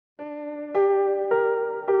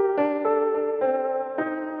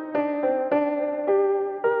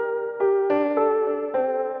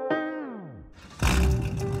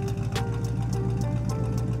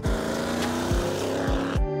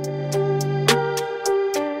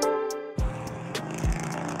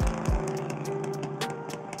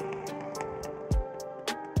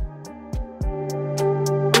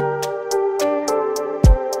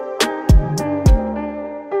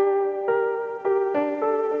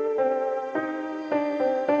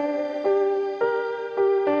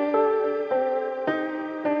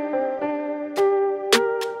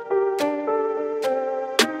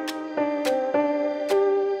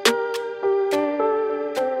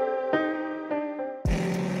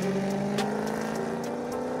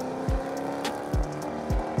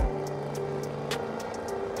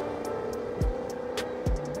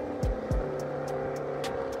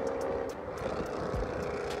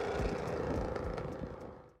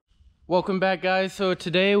Welcome back, guys. So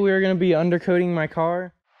today we're going to be undercoating my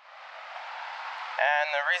car. And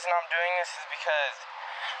the reason I'm doing this is because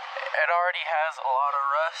it already has a lot of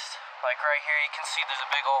rust. Like right here, you can see there's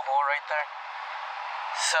a big old hole right there.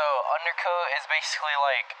 So undercoat is basically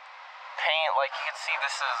like paint. Like you can see,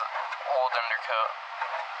 this is old undercoat.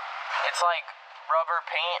 It's like rubber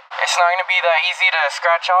paint. It's not going to be that easy to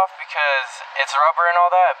scratch off because it's rubber and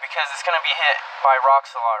all that, because it's going to be hit by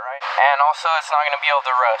rocks a lot, right? And also it's not going to be able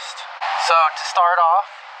to rust. So to start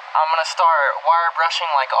off, I'm going to start wire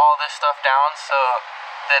brushing like all this stuff down so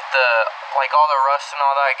that all the rust and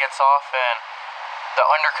all that gets off and the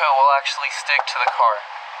undercoat will actually stick to the car.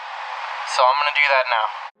 So I'm going to do that now.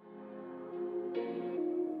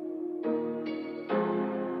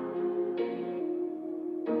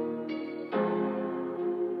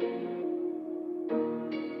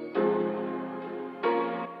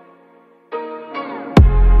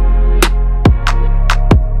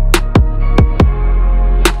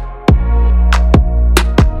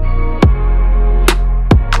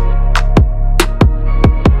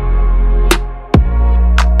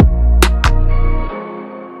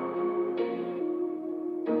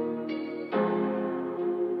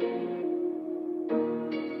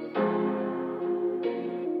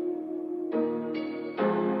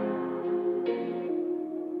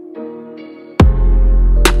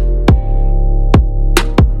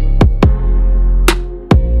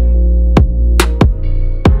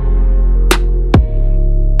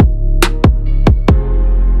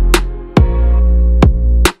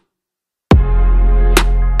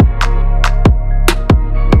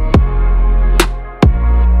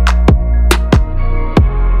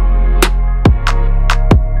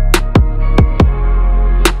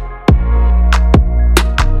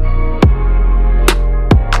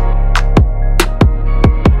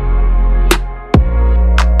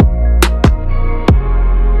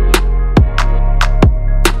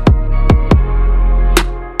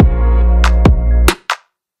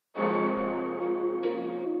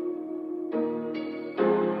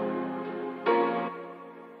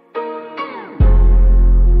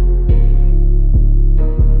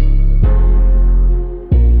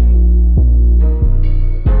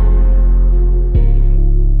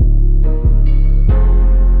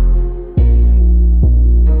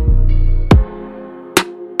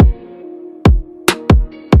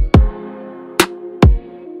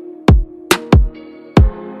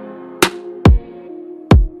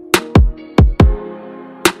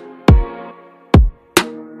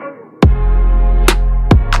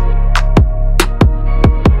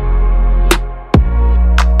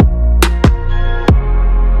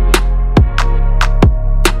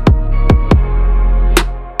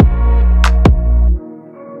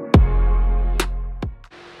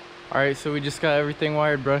 Alright, so we just got everything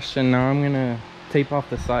wired brushed, and now I'm gonna tape off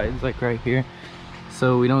the sides like right here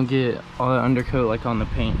so we don't get all the undercoat like on the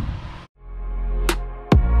paint.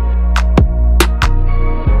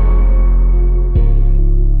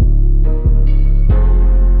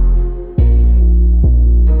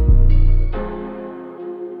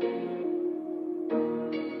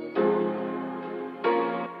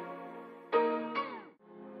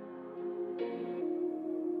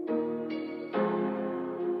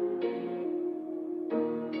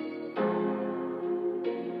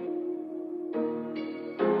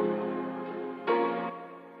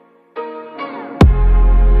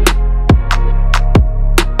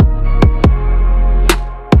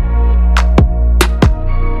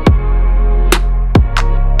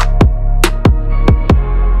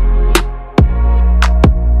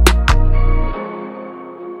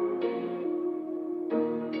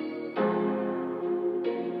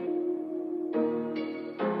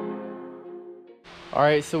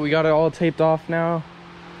 Alright, so we got it all taped off now.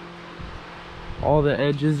 All the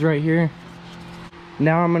edges right here.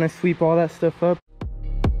 Now I'm gonna sweep all that stuff up.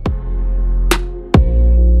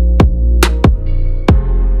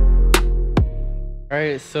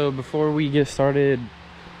 Alright, so before we get started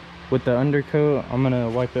with the undercoat, I'm gonna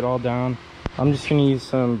wipe it all down. I'm just gonna use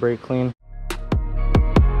some brake clean.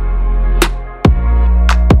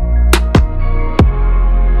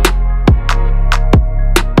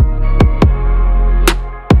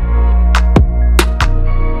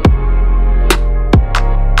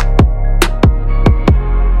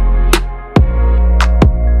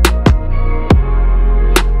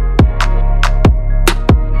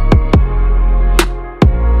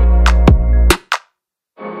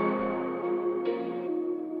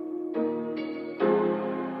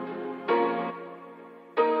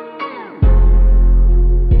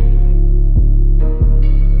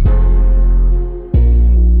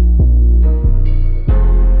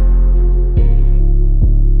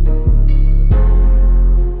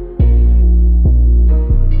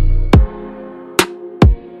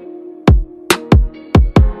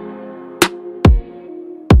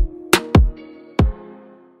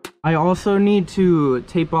 also need to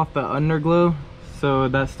tape off the underglow so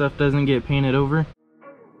that stuff doesn't get painted over.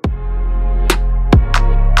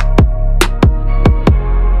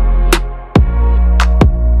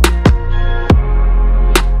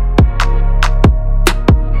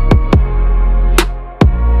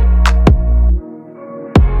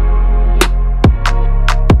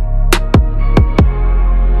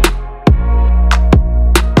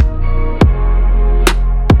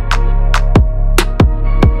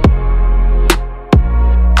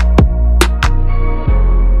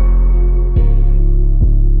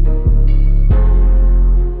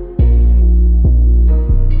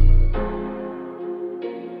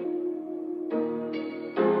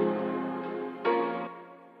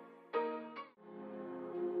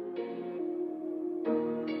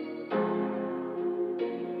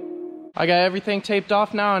 I got everything taped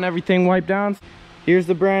off now and everything wiped down. Here's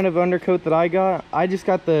the brand of undercoat that I got. I just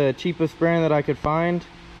got the cheapest brand that I could find.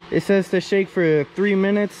 It says to shake for 3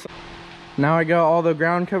 minutes. Now I got all the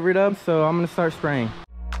ground covered up, so I'm gonna start spraying.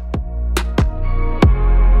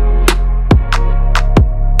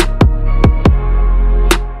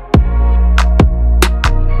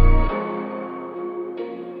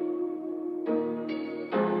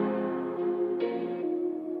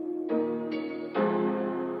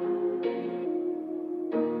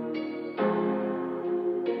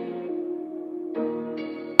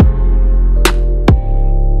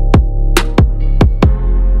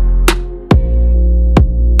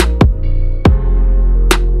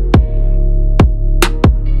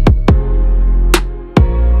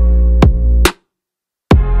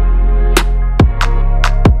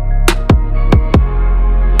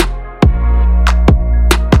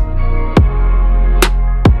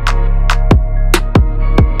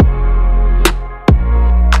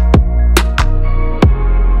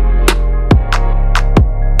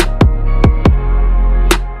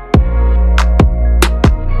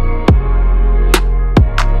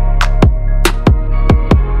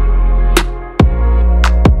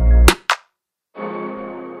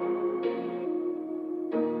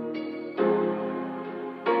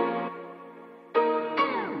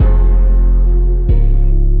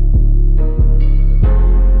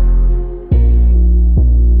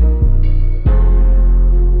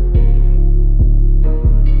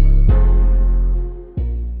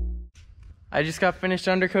 I just got finished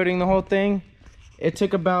undercoating the whole thing. It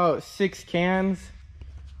took about 6 cans,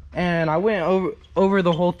 and I went over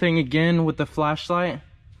the whole thing again with the flashlight,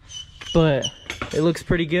 but it looks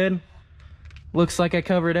pretty good. Looks like I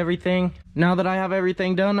covered everything. Now that I have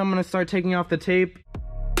everything done, I'm gonna start taking off the tape.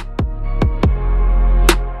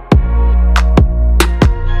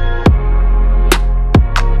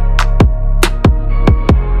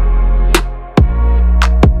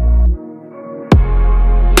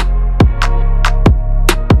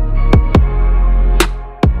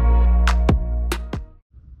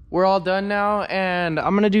 We're all done now, and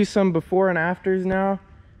I'm gonna do some before and afters now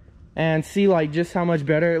and see like just how much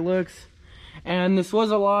better it looks. And this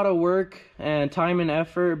was a lot of work and time and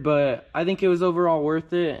effort, but I think it was overall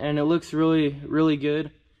worth it, and it looks really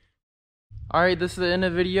good. Alright, this is the end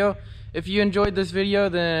of the video. If you enjoyed this video,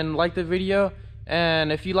 then like the video,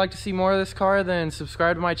 and if you'd like to see more of this car, then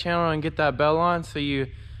subscribe to my channel and get that bell on so you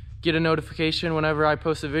get a notification whenever I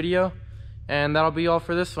post a video. And that'll be all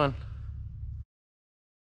for this one.